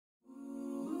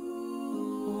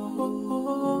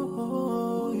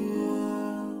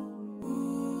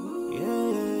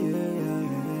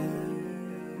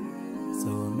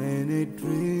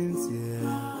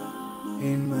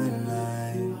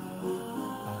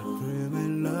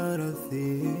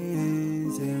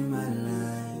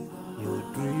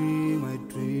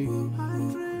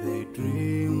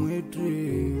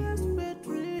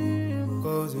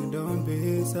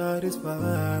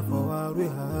satisfied for what we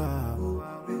have.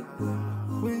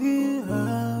 We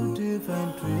have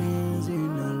different dreams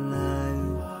in our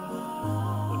life.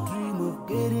 We dream of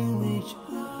getting rich,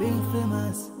 being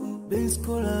famous, being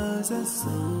scholars and so.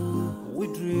 We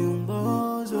dream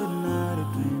those ordinary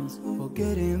dreams,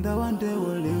 forgetting that one day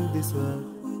we'll leave this world.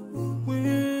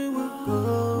 We will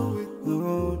go with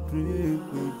no dream,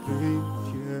 we dream,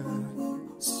 yeah.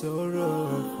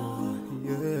 Sorrowful,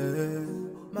 yeah.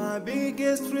 My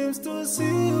biggest dreams to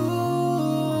see you,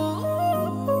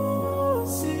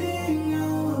 seeing you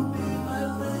be my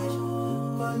flesh,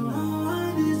 but no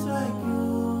one is like you.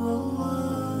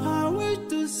 I wish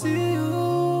to see you,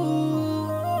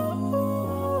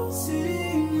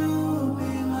 seeing you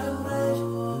be my flesh,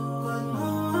 but no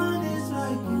one is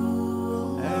like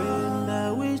you. And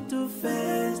I wish to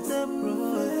face the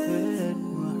prophet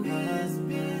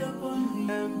Muhammad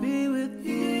and be with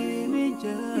him in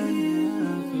Jannah.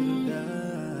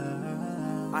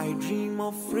 I dream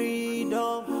of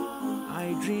freedom,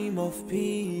 I dream of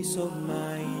peace of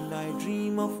mind, I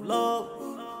dream of love,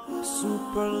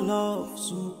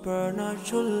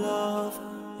 supernatural love,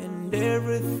 and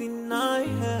everything I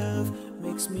have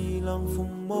makes me long for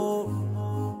more.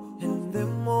 And the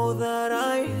more that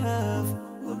I have,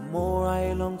 the more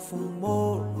I long for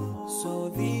more. So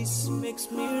this makes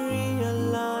me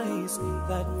realize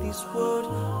that this world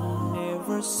will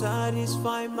never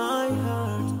satisfy my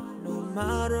heart, no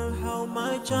matter how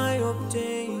much I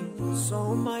obtain.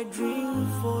 So my dream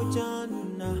for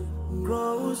Jannah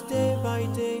grows day by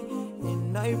day,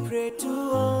 and I pray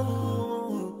to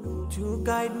Allah to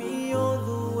guide me all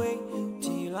the way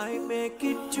till I make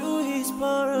it to His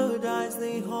paradise,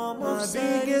 the home of satisfaction.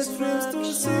 My biggest dreams to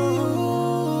see you,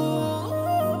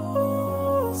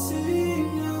 seeing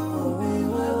you be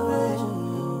my flesh,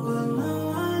 but no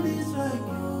one is like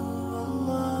you.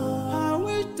 I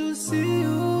wish to see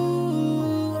you,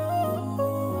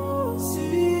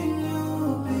 seeing you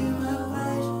be my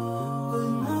flesh, but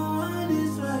no one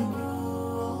is like you.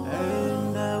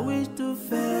 And I wish to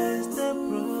face the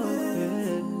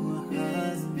prophet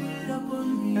Muhammad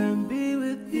and be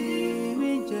with him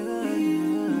in Jannah.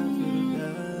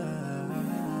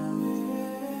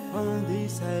 On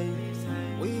this side,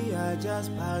 we are just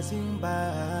passing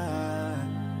by,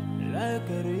 like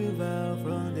a river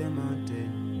from the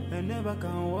mountain, and never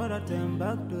can water turn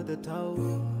back to the town.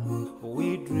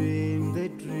 We dream the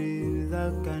dream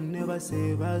that can never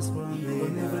save us from the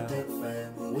never take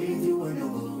fire with you when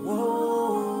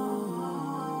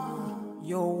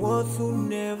your worth will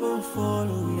never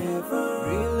follow you.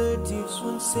 Relatives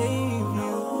won't save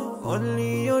you.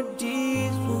 Only your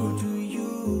deeds will do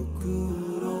you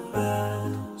good or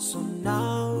bad. So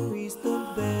now is the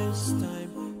best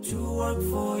time to work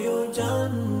for your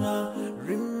Jannah.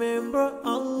 Remember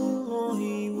Allah,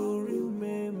 He will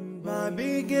remember. My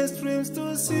biggest dreams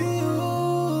to see you,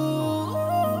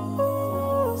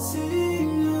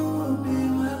 seeing you be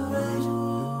my flesh,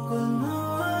 'cause no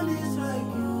one is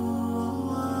like you.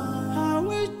 I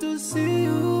wish to see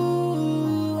you,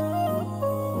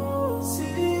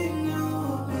 seeing you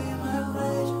be my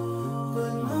flesh,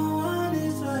 'cause no one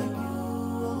is like you.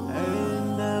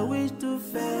 And I wish to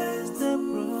face the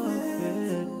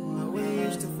prophet, I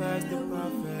wish to face the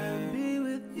prophet and be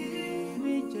with him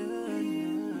in Jannah.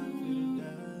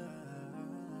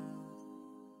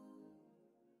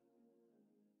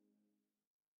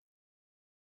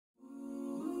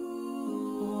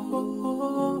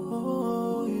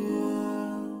 Oh, yeah.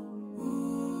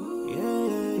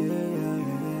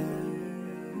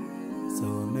 So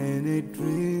many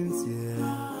dreams,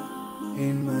 yeah,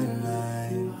 in my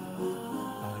life.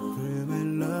 I dream a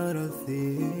lot of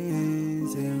things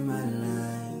in my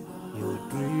life. You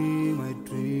dream, I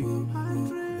dream,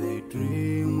 they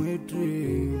dream, we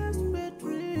dream.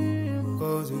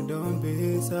 'Cause we don't be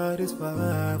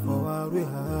satisfied for what we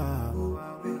have.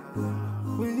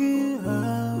 We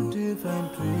have different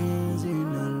dreams in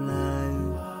our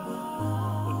life.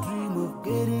 We dream of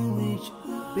getting rich,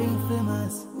 being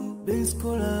famous, being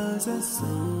scholars and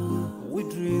so. We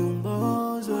dream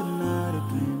those ordinary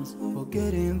dreams,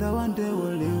 forgetting that one day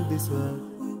we'll leave this world.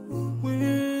 We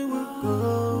will go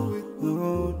with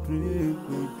no dream,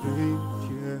 we dream,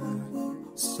 yeah.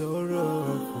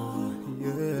 Sorrowful,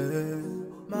 yeah.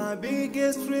 My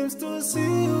biggest dreams to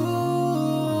see you,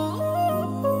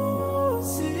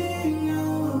 seeing you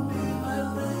be my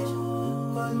flesh,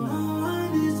 'cause no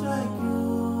one is like you.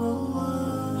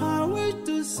 I wish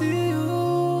to see you,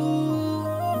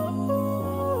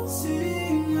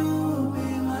 seeing you be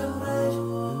my flesh,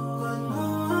 'cause no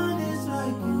one is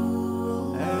like you.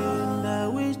 And I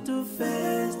wish to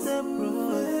face the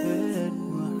prophet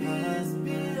Muhammad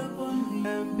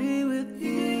and be with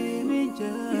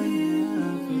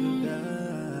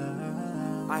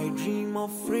I dream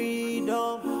of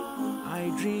freedom,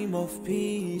 I dream of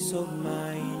peace of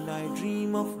mind, I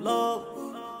dream of love,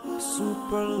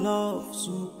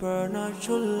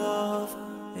 supernatural love,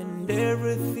 and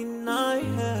everything I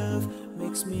have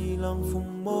makes me long for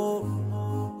more.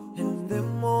 And the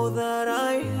more that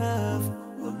I have,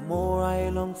 the more I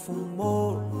long for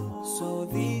more. So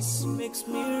this makes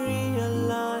me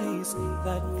realize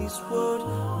that this world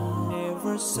will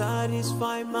never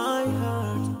satisfy my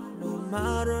heart, no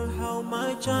matter how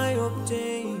much I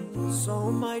obtain.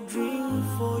 So my dream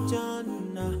for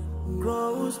Jannah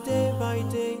grows day by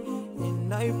day,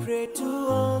 and I pray to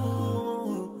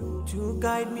Allah to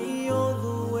guide me all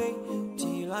the way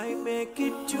till I make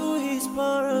it to His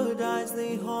paradise,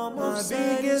 the home of my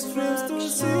biggest dreams to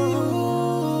see you.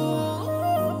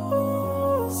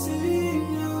 See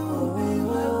you be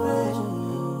my passion,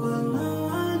 but no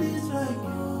one is like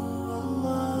you,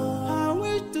 Allah. I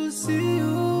wish to see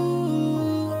you.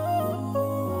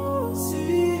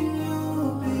 See you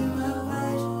be my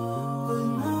passion, but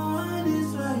no one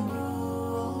is like you,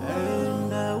 Allah.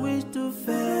 And I wish to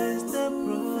face the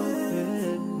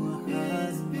Prophet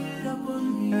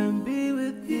Muhammad and be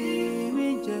with him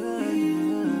in Jannah.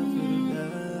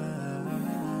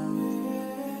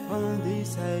 On this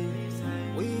side,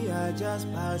 we are just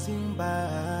passing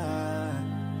by,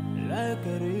 like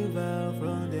a river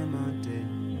from the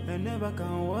mountain, and never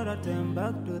can water turn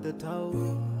back to the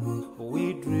town.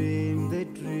 We dream the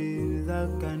dreams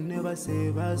that can never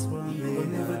save us from it. We'll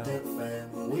never take fire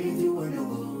with you when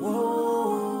you go.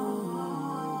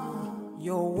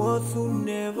 Your words will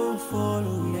never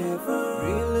follow you,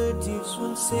 relatives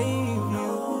won't save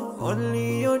you,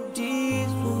 only your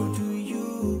deeds will do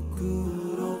you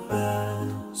good or bad.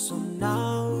 So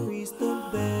now is the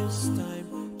best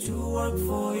time to work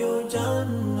for your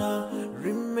Jannah.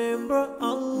 Remember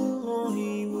Allah,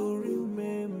 He will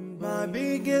remember. My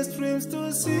biggest dreams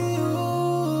to see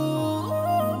you.